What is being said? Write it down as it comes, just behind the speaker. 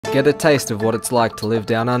Get a taste of what it's like to live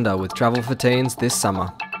down under with Travel for Teens this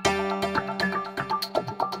summer.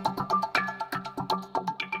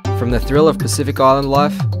 From the thrill of Pacific Island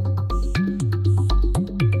life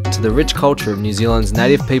to the rich culture of New Zealand's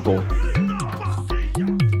native people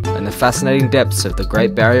and the fascinating depths of the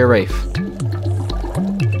Great Barrier Reef,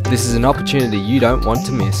 this is an opportunity you don't want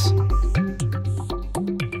to miss.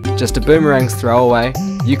 Just a boomerang's throw away,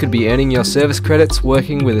 you could be earning your service credits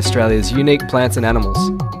working with Australia's unique plants and animals.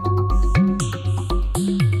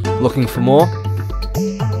 Looking for more?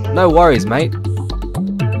 No worries, mate.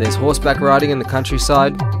 There's horseback riding in the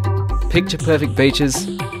countryside, picture-perfect beaches,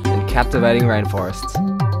 and captivating rainforests.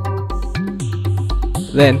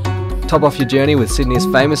 Then, top off your journey with Sydney's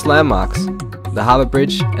famous landmarks, the Harbour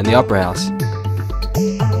Bridge and the Opera House.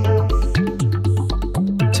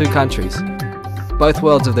 Two countries, both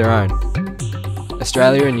worlds of their own.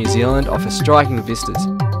 Australia and New Zealand offer striking vistas,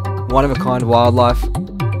 one-of-a-kind wildlife,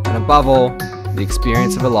 and above all, the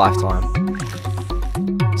experience of a lifetime.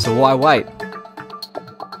 So why wait?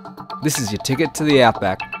 This is your ticket to the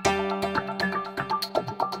outback.